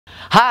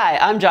Hi,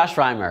 I'm Josh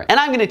Reimer, and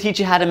I'm going to teach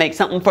you how to make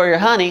something for your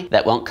honey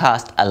that won't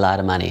cost a lot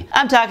of money.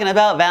 I'm talking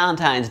about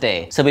Valentine's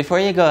Day. So before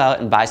you go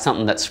out and buy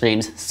something that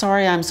screams,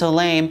 "Sorry, I'm so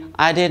lame,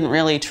 I didn't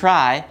really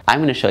try," I'm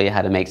going to show you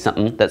how to make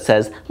something that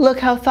says, "Look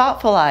how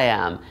thoughtful I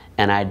am,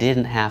 and I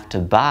didn't have to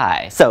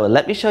buy." So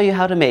let me show you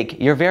how to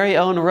make your very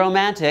own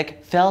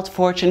romantic felt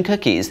fortune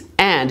cookies,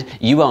 and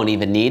you won't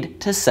even need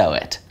to sew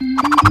it.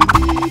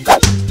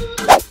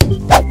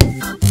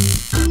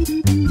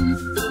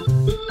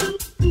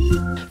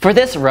 For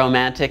this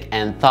romantic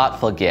and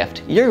thoughtful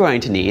gift, you're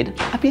going to need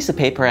a piece of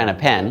paper and a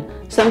pen,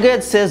 some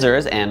good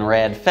scissors and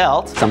red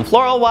felt, some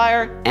floral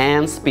wire,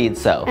 and speed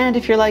sew. And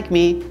if you're like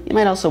me, you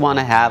might also want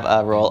to have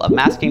a roll of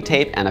masking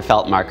tape and a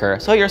felt marker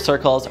so your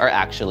circles are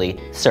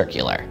actually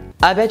circular.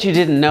 I bet you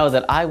didn't know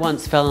that I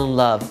once fell in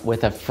love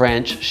with a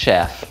French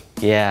chef.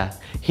 Yeah,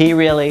 he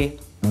really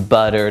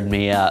buttered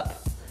me up.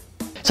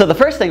 So the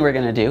first thing we're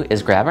going to do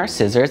is grab our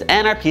scissors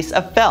and our piece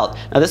of felt.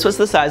 Now this was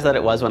the size that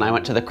it was when I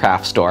went to the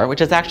craft store, which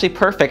is actually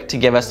perfect to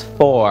give us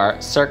 4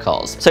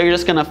 circles. So you're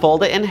just going to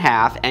fold it in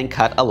half and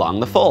cut along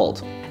the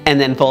fold. And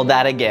then fold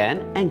that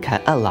again and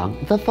cut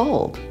along the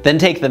fold. Then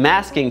take the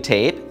masking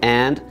tape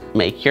and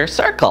make your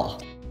circle.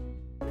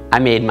 I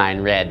made mine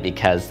red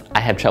because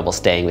I have trouble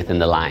staying within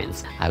the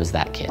lines. I was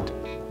that kid.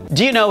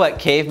 Do you know what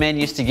cavemen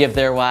used to give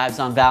their wives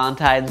on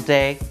Valentine's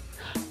Day?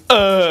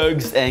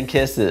 Hugs and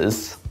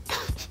kisses.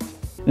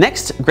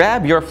 Next,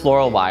 grab your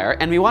floral wire,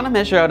 and we want to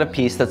measure out a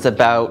piece that's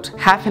about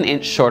 ½ an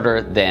inch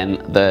shorter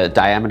than the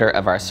diameter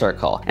of our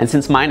circle. And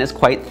since mine is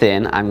quite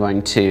thin, I'm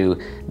going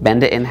to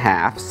bend it in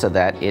half so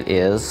that it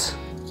is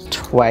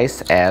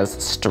twice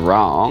as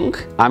strong.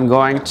 I'm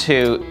going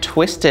to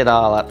twist it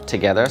all up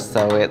together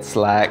so it's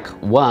like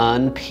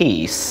one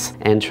piece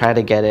and try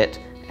to get it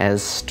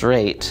as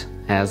straight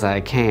as I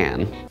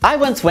can. I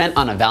once went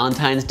on a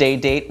Valentine's Day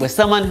date with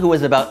someone who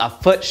was about a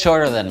foot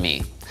shorter than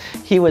me.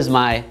 He was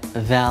my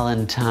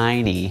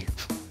Valentine.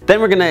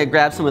 Then we're gonna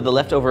grab some of the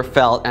leftover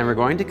felt and we're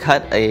going to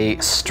cut a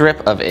strip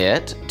of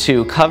it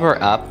to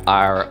cover up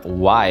our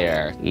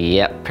wire.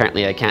 Yep,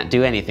 apparently I can't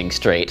do anything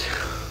straight.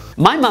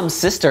 My mom's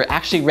sister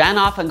actually ran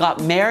off and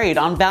got married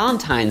on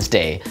Valentine's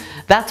Day.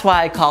 That's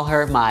why I call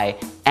her my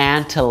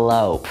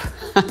antelope.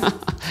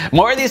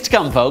 More of these to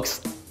come,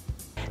 folks.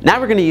 Now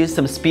we're going to use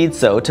some speed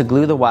sew to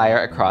glue the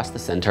wire across the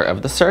center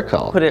of the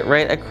circle. Put it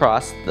right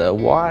across the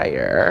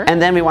wire, and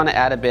then we want to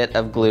add a bit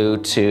of glue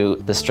to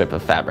the strip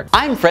of fabric.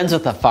 I'm friends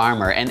with a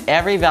farmer, and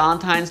every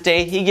Valentine's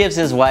Day he gives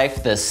his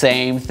wife the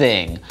same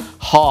thing: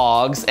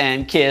 hogs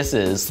and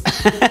kisses.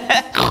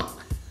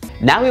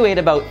 Now we wait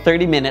about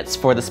 30 minutes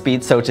for the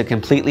speed sew to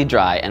completely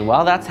dry, and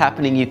while that's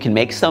happening you can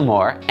make some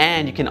more,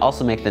 and you can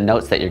also make the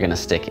notes that you're going to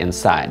stick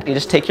inside. You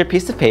just take your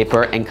piece of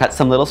paper and cut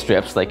some little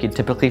strips like you'd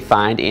typically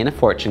find in a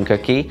fortune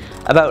cookie,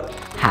 about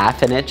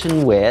 ½ an inch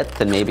in width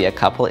and maybe a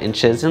couple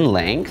inches in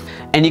length,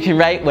 and you can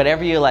write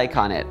whatever you like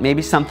on it.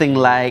 Maybe something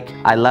like,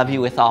 "I love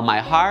you with all my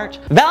heart."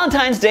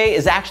 Valentine's Day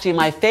is actually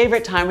my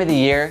favorite time of the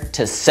year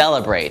to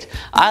celebrate.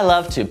 I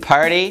love to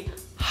party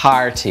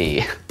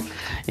hearty.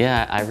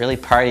 Yeah, I really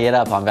party it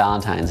up on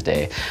Valentine's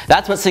Day.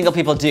 That's what single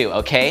people do,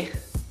 okay?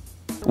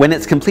 When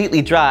it's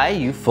completely dry,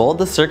 you fold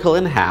the circle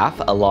in half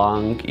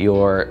along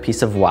your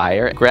piece of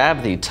wire.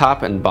 Grab the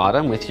top and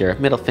bottom with your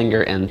middle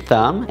finger and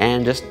thumb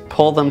and just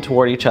pull them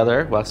toward each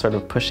other while sort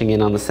of pushing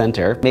in on the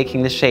center,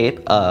 making the shape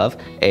of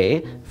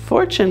a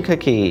fortune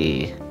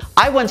cookie.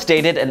 I once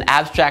dated an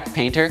abstract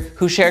painter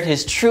who shared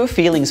his true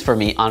feelings for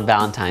me on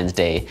Valentine's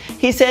Day.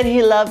 He said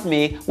he loved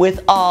me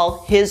with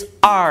all his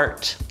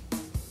art.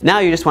 Now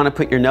you just want to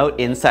put your note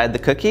inside the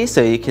cookie,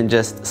 so you can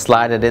just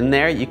slide it in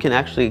there. You can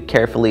actually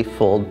carefully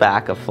fold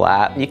back a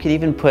flap. You could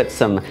even put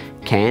some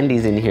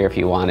candies in here if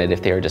you wanted,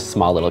 if they were just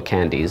small little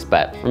candies.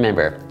 But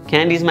remember,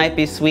 candies might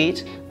be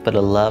sweet, but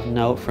a love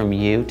note from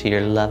you to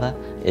your lover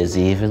is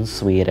even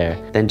sweeter.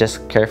 Then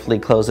just carefully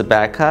close it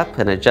back up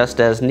and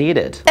adjust as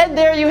needed. And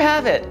there you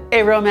have it,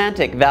 a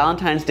romantic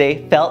Valentine's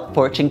Day felt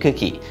fortune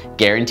cookie,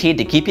 guaranteed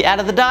to keep you out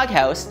of the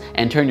doghouse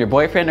and turn your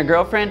boyfriend or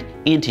girlfriend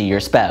into your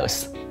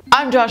spouse.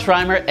 I'm Josh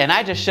Reimer, and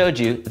I just showed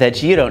you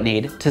that you don't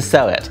need to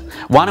sew it.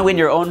 Want to win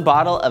your own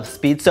bottle of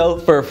speed sew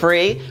for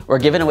free? We're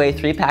giving away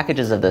 3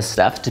 packages of this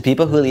stuff to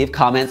people who leave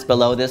comments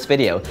below this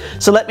video.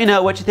 So let me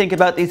know what you think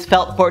about these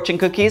felt fortune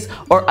cookies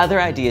or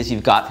other ideas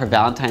you've got for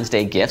Valentine's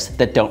Day gifts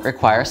that don't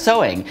require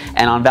sewing.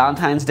 And on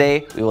Valentine's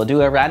Day, we will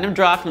do a random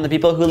draw from the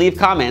people who leave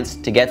comments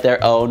to get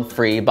their own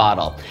free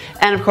bottle.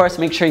 And of course,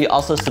 make sure you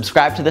also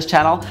subscribe to this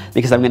channel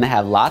because I'm going to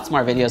have lots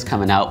more videos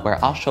coming out where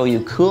I'll show you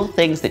cool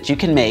things that you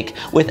can make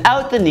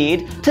without the need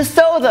to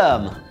sew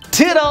them.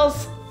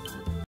 Toodles!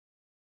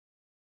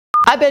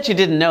 I bet you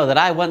didn't know that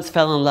I once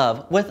fell in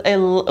love with a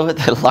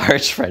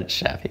large French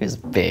chef. He was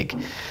big.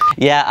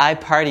 Yeah, I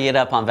party it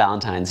up on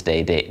Valentine's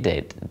Day. Is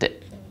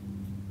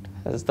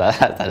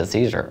that a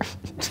seizure?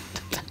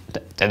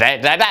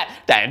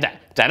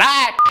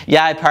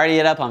 Yeah, I party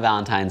it up on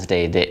Valentine's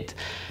Day.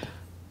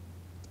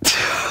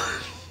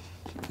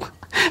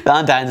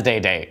 Valentine's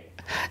Day.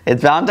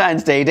 It's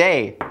Valentine's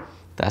Day.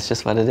 That's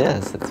just what it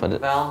is. That's what it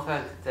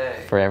Valentine's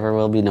Day. forever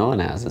will be known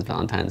as, is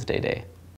Valentine's Day.